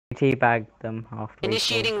teabag them after.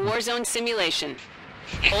 Initiating warzone simulation.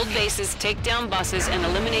 Hold bases, take down buses, and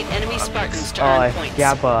eliminate enemy Spartans to earn points.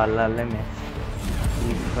 Jabba la limit.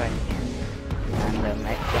 He's French. And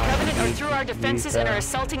The Covenant are through our defenses and are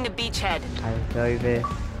assaulting the beachhead. Okay,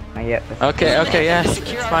 yes,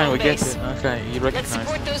 it's fine, we get it. Okay, you recognize. Let's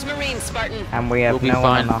support those Marines, Spartan. And we have no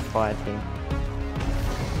one on our fire team.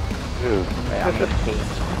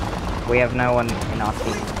 We have no one in our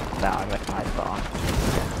team that I recognize fire.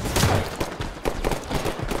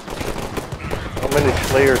 How many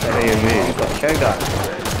Slayers can you need? Shogun.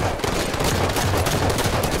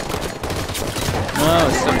 No,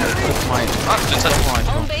 it's mine.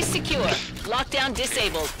 Home base secure. Lockdown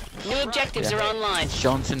disabled. New objectives are online.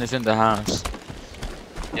 Johnson is in the house.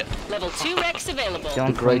 Yeah. Level 2 Rex available.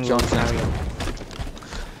 The great Johnson.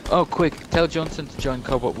 Oh, quick, tell Johnson to join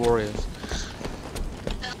Cobalt Warriors.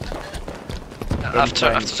 After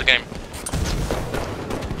the game.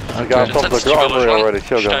 I got from the armory already, Je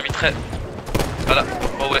Shogun. t'inviterai. Voilà.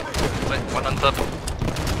 Oh ouais, one on top.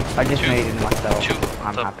 I just made it myself.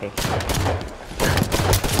 I'm happy.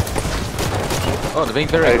 Oh, they're being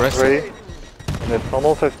very aggressive. And then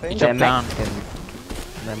tunnels, I think. They're Mexicans.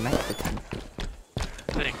 They're Mexicans.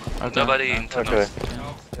 Nobody in tunnels. Okay.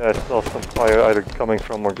 Yeah, I saw some fire either coming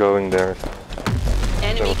from or going there.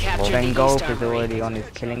 Enemy captured Ben the Golf East is Armory. already on his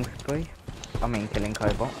killing spree. I mean, killing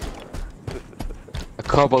Cobalt. A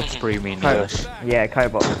Cobalt spree, mean English. Yeah,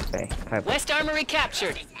 Cobalt spree. Cobalt. West Armory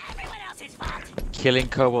captured. Killing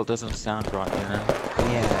Cobalt doesn't sound right, you know?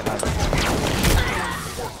 Yeah, that's...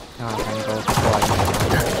 Oh, Ben Golf twice.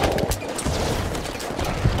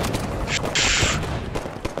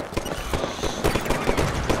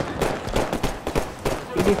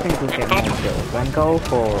 Who do you think will get more kills, Ben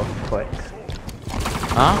Golf or Quick?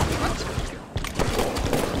 Huh?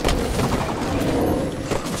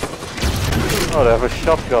 Oh, they have a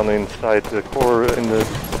shotgun inside the core in the...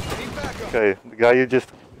 Okay, the guy you just...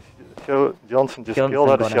 Johnson just killed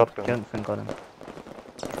had a shotgun. Johnson got him.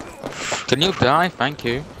 Can you die? Thank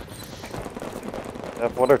you. I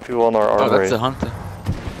have one or two on our armory. Oh, that's a hunter.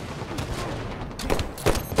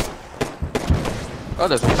 Oh,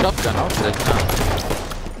 there's a shotgun. I'll take that.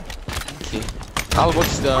 Thank you. I'll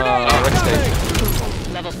watch the Rex station.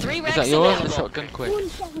 Level 3 Rex Is that yours? The available. shotgun, quick.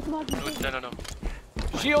 No.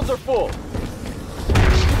 Shields are full.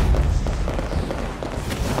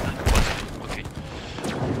 Okay.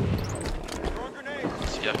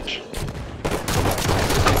 Siege.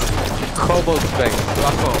 Cobalt space.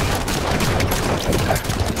 Black hole.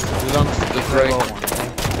 Belongs to the great one.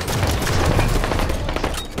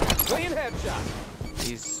 Clean headshot.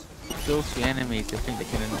 These filthy enemies, they think they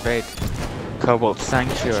can invade Cobalt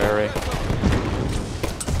Sanctuary.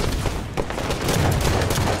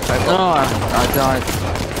 No, I died.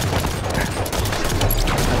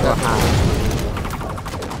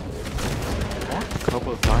 What?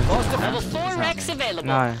 Cobalt died. Level 4 Rex available.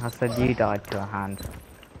 No, I said you died to a hand.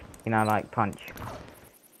 You know, like punch.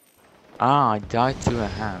 Ah, I died to a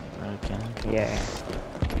hand. Okay. Yeah.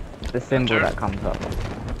 The symbol that comes up.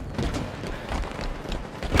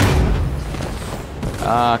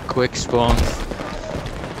 Ah, quick spawns.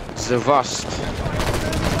 Zavust.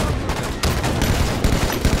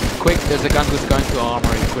 Quick, there's a gun who's going to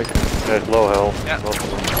armory, quick. There's low health. Yeah.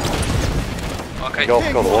 Okay. Golf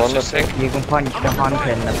got one, I think. You can punch the hunter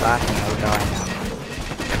in the back and he'll die now.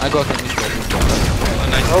 I got him this way.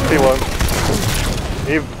 Oh, he won't.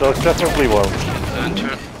 He does definitely won't.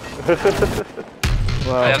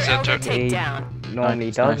 Well, I have the turn. he normally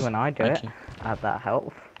Nice, does nice. when I do Thank it. you. At that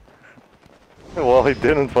health. Well, he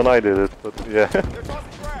didn't when I did it, but yeah.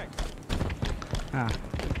 Ah.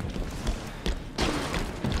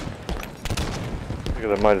 I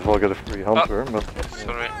think I might as well get a free hunter, but...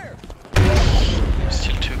 Sorry.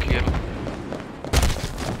 Still 2 km.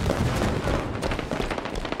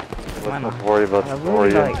 Let's not worry about I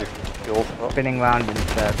story really and like skill stuff. spinning round in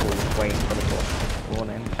circles, waiting for the boss to spawn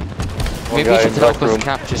in. Maybe guy you in should help back room. us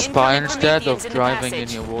capture Spire Incoming instead of Prometheans in the driving in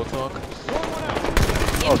passage. your Warthog.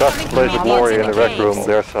 Oh, that's Blaze of Glory in the rec room,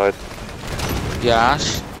 their side. Yeah,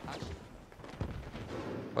 Ash.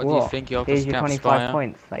 What do you think you help us Here's your cap 25 Spire?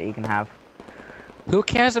 points that you can have. Who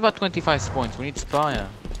cares about 25 points? We need Spire.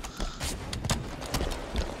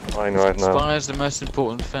 Mine right now. Spire is the most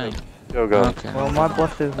important thing. Yo, go. Okay. Well, my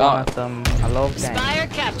bosses want us a lot of games. Spire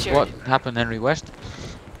captured. What happened, Henry West?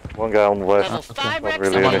 One guy on the west. Level 5 Not Rex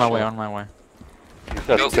really I'm on an my issue. way, on my way. He's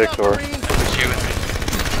at kick or... She with me.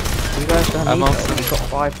 You guys don't I'm need on- it. You've got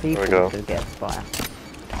 5 people we go. to get Spire.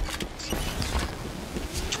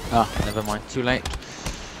 Ah, never mind. Too late.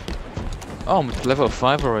 Oh, I'm at level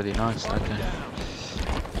 5 already. Nice. Okay.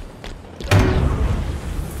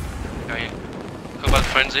 Okay. Cobalt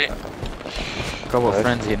Frenzy. Cobalt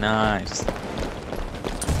Frenzy, nice.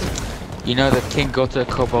 You know that King got a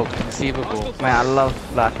Cobalt Conceivable Man, I love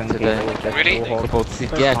Black and today. Really? Cobalt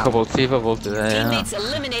Conceivable today, yeah. Teammates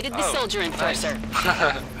eliminated the soldier enforcer.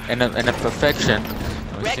 In a perfection.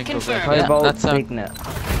 Red confirmed. Yeah, Cobalt that's Signet.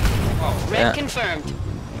 Red yeah. confirmed.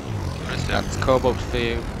 What is that? That's Cobalt for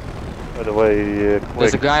you. By the way, There's a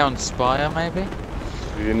quick, guy on Spire, maybe?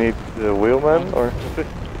 do you need the wheelman or something?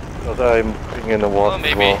 Because I'm putting in a water Oh,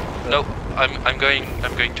 maybe. wall. No, I'm going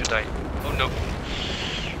to die. Oh no.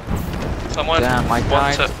 Someone Damn, I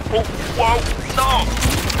wants died. a... Oh, wow, no!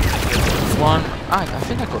 One. I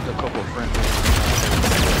think I got the Cobalt Frenzy.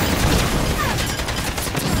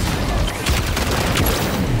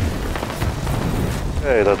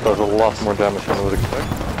 Okay, that does a lot more damage than I would expect.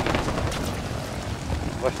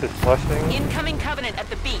 West is flashing. Incoming Covenant at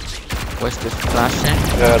the beach. West is flashing.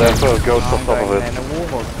 Yeah, that's a ghost on I'm top of going it. in a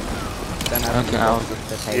warhol. Don't have Okay, any I'll-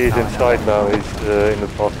 resources to take He's down inside another. now, he's in the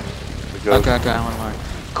bottom. The ghost. Okay, I'm on mine.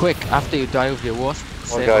 Quick, after you die with your wasp,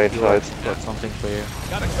 save guy up your inside. wasp. Got something for you.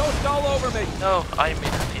 Got a ghost all over me. No, I'm in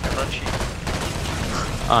a bunchy.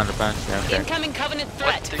 Oh, on the bench, yeah, okay. Incoming Covenant What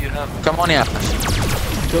threat. do you have? Come on, yeah.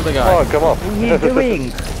 Kill the Come guy. on, come on. What are you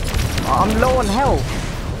doing? I'm low on health.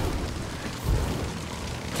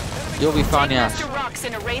 You'll be fine, Yash. Master rocks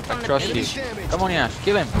in a wraith on the Trust you. beach. Come on, Yash.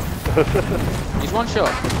 Kill him. He's one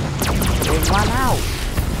shot. He ran out.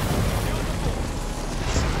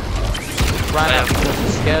 Ran out Yeah. because you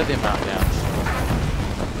scared him out, Yash.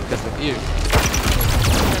 Because of you.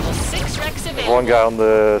 Level 6 Rex There's available. one guy on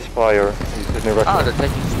the spire. He's sitting right Oh, there. they're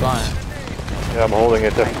taking Spire. Yeah, I'm holding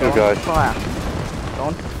it. There's two Go guys. on fire. Go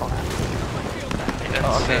on fire. That's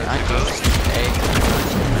Oh, okay, I the got ghost.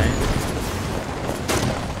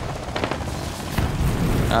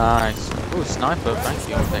 Nice. Ooh, sniper, thank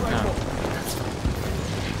you. I'll take that.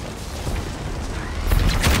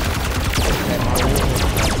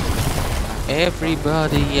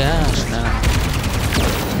 Everybody, yes, now.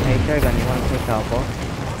 Hey, Shogun, you want to take our boss?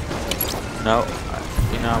 No,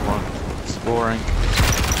 you know what? It's boring.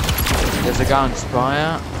 There's a guy on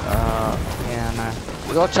Spire. Yeah, no.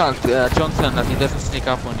 Watch out, Johnson, that he doesn't sneak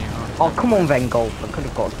up on you. Oh, come on, Van Gogh. I could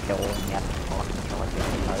have got a kill and he had to fucking charge it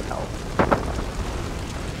with no health.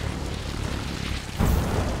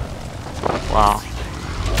 Wow.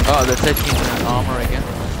 Oh, they're taking armor again.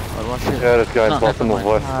 Oh, watch it. Yeah, this guy No, in bottom never of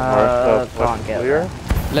mind. west. West can't is get clear.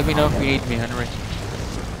 there. Let me know if you need me, Henry.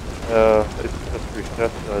 It's just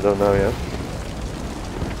reset, so I don't know yet.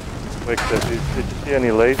 Wait, did you see any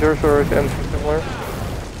lasers or anything similar? I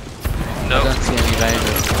No. don't see any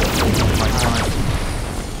lasers. My time.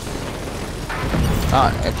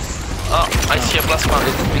 Ah, it's... Oh, I see a plasma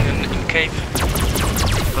in cave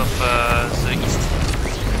of the east.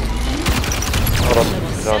 Hold on, Level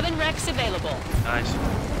he's down. 7 Rex available. Nice.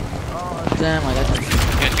 Oh, damn, I got him.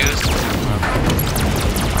 Good goose.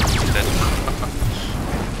 Dead.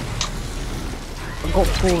 I got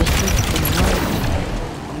 4 assists in a row.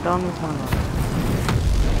 I'm done with my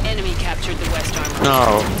life. Enemy captured the west armor.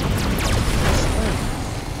 No.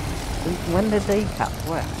 When did they cap?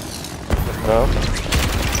 Where? No?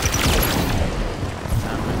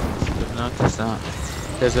 Damn it, should have noticed that.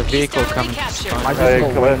 There's a vehicle East armory coming to captured. I Spire. just Hey,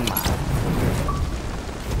 got come wing in. man.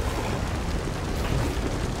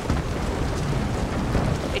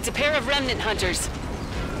 It's a pair of remnant hunters. There's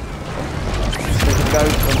a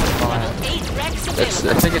ghost on the fire. Level 8 Rex I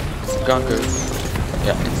available. think it's Gungoose.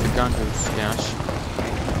 Yeah, it's a Gungoose, Yash.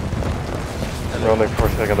 I'm running for a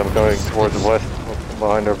second, I'm going towards the west, from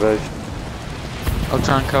behind our base. I'll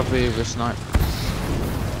try and cover you with snipe.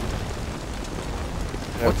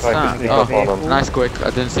 Yeah, What's trying to that? sneak up on Oh, them. nice quick. I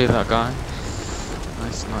didn't see that guy.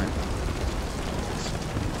 Nice snipe.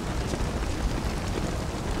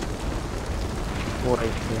 What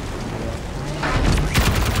is this?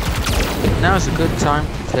 Now is a good time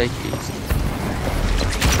to take east.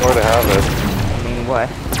 Where to have it? I mean, what?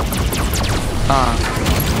 Ah,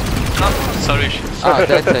 Oh, sorry.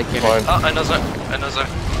 they're taking it. Fine. Oh, another.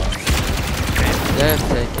 They're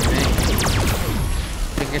taking it. I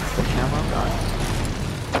think it's the camera guy.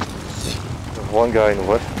 There's one guy in the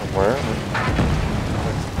west somewhere.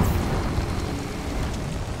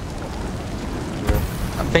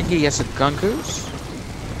 I think he has a Gungoose.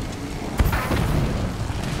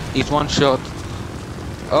 He's one shot.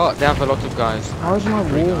 Oh, they have a lot of guys. How is my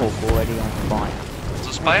warhawk already on fire?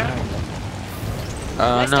 The spire?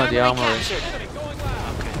 West No, armory the armory. captured.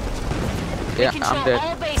 Yeah, Control I'm dead.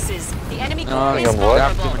 all bases. The enemy No, core I is on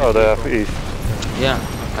what? vulnerable. Oh, they have east. Yeah,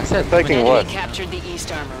 I said. Taking Enemy what? captured the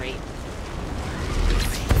east armory.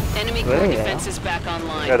 Enemy Where core they are? defenses back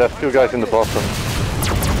online. Yeah, there's two guys in the bottom.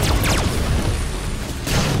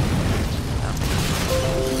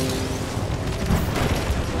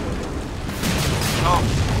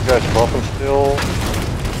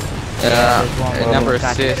 there's one it with never a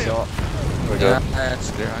static assists. shot. Yeah,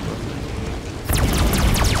 that's clear. I got it.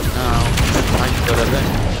 Now, I got it.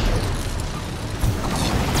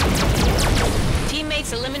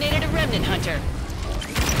 Teammates eliminated a remnant hunter.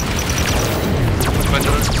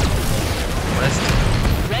 West.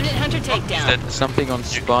 Remnant hunter takedown. Dead. Something on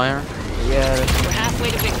Spire. Yeah, We're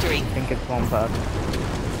halfway to victory. I think it's one person.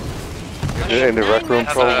 Yeah, in the rec room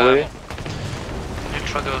Have probably.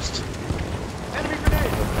 Ultra Ghost.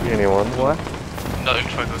 Anyone? What? No,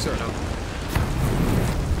 Ultra Ghost, no.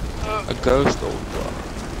 A ghost or what?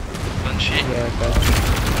 Banshee. Yeah, okay.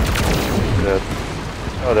 Dead.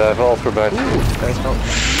 Oh, they have Ultra Banshee. Ghost up.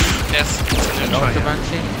 Yes, it's an An Ultra. Ultra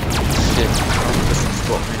Banshee? Shit. Oh, doesn't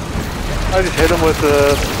spot me. I just hit him with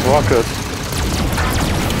the rocket.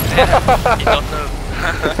 You don't know.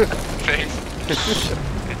 Thanks.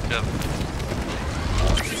 Good job.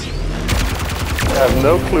 I have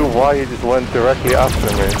no clue why he just went directly after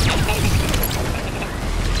me.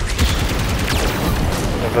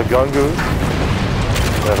 There's a gungoose.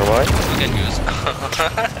 Never mind. You can use.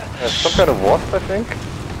 Some kind of wasp, I think.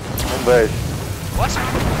 Home base. What?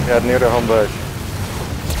 Yeah, near the home base.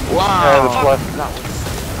 Wow! And it's left. That was...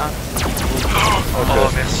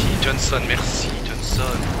 Oh, merci Johnson, merci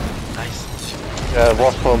Johnson. Nice. Yeah,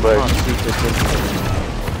 wasp home base.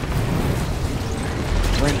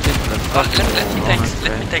 Went into the Let fucking me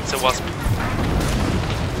wall, take the wasp.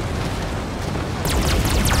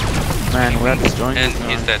 Man, we're destroying And this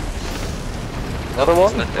he's guy. dead. Another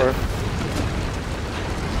one? not dead. Or-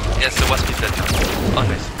 Yes, the wasp is dead now. Oh,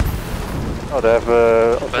 nice. Oh, they have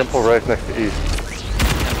a temple right next to east.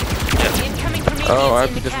 Incoming Prometheans Oh, I in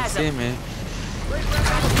hope he the doesn't chasm. see me.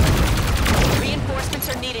 Reinforcements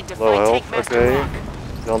are needed to Low fight health, Tank Master okay. Rock.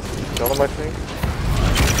 Johnson's got him, I think.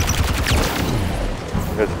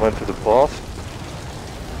 I guess went to the boss.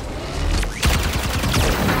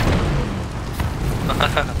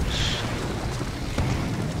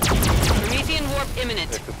 Promethean warp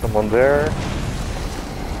imminent. There's someone there.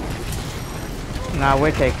 Nah,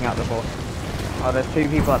 we're taking out the boss. Oh, there's two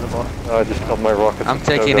people at the boss. Oh, I just got my rocket. I'm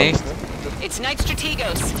taking east. It's Night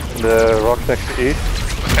Strategos. And the rock next to east.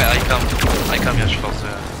 Okay, I come Yash for the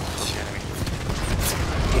enemy.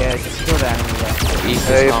 Yeah, just kill the enemy there. East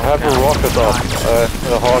They is have a rocket up.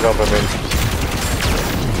 A hog up, I mean.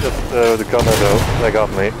 Just the gunner though. They got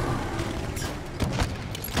me.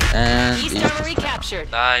 And East east armory is down.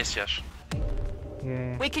 captured. Nice, Yash.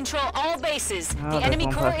 Yeah. We control all bases. Oh, The there's enemy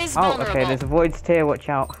one core person. is Oh, vulnerable. okay, there's a void tier, watch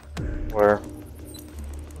out. Where?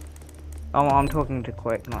 Oh, I'm talking to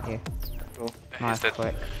Quick, not you. Cool. Nice, dead.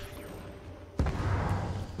 Quick.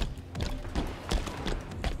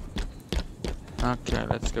 Okay,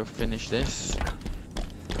 let's go finish this.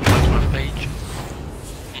 One page.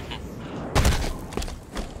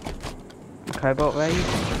 Cobalt raid.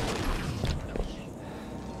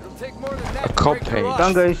 It'll take more than that A to cop break the page. rush.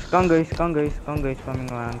 Gun goose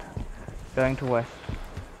coming around. Going to west.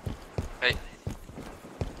 Hey.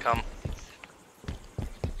 Come.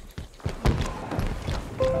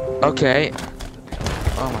 Okay.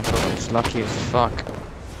 Oh my god, it's lucky as fuck.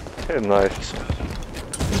 Okay, nice.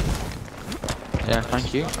 Yeah,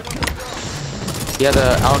 thank you. Yeah,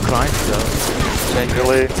 the alkaline, so...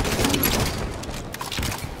 Really?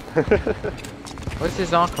 Where's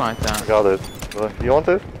this alkaline down? Got it. You want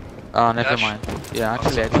it? Oh, never Yash. mind. Yeah,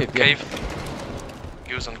 actually I did, yeah. Cave.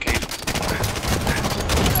 Use on cave.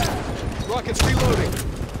 Rockets reloading.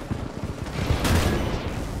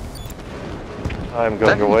 I'm Didn't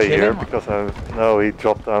going you away kill here him? because no, he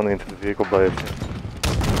dropped down into the vehicle by himself.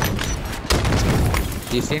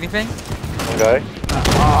 Do you see anything? Okay.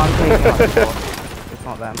 Oh, I'm taking out the boss. It's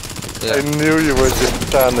not them. Yeah. I knew you were just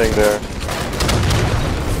standing there.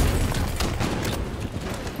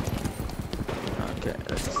 Okay,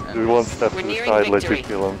 let's just end Do one this. step We're to the nearing side, let you victory.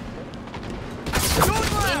 kill him.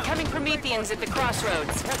 Incoming Prometheans at the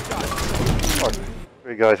crossroads. Fuck.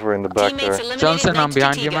 Three guys were in the back Teammates there. eliminated Johnson, I'm Night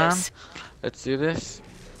behind you, man. Strategos. Let's do this.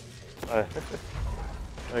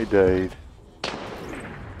 I died.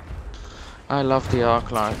 I love the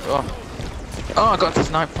alkaline. Oh. Oh, I got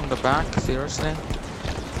sniped from the back, seriously?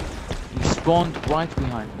 You spawned right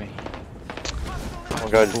behind me.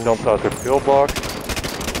 One guy just jumped out their pillbox.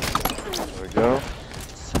 There we go.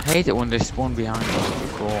 I hate it when they spawn behind me.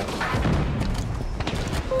 Cool.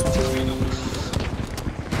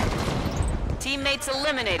 Teammates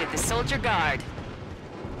eliminated the soldier guard.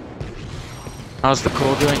 How's the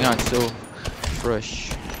core doing? Oh, it's still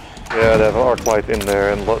fresh. Yeah, they have an arc light in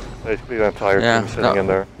there and basically the entire Yeah, team sitting no. in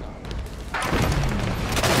there.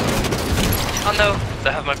 Oh no,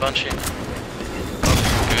 they have my Banshee.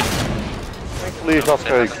 Thankfully he's not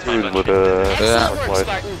very good with Excellent arc work, light.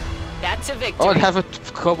 Spartan. That's a victory. Oh, they have a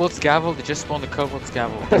kobold's gavel. They just spawned a kobold's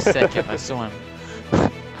gavel. This second, I saw him.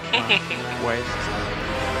 Wait.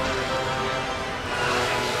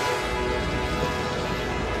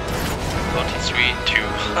 43-2.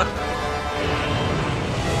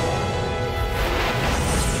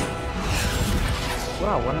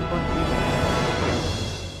 Wow,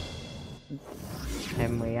 1.3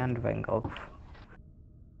 Henry and Van Gogh.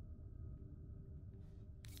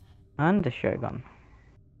 And a shotgun.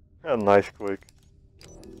 Yeah, nice quick.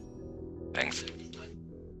 Thanks.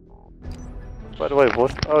 By the way,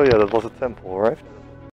 oh yeah, that was a temple, right?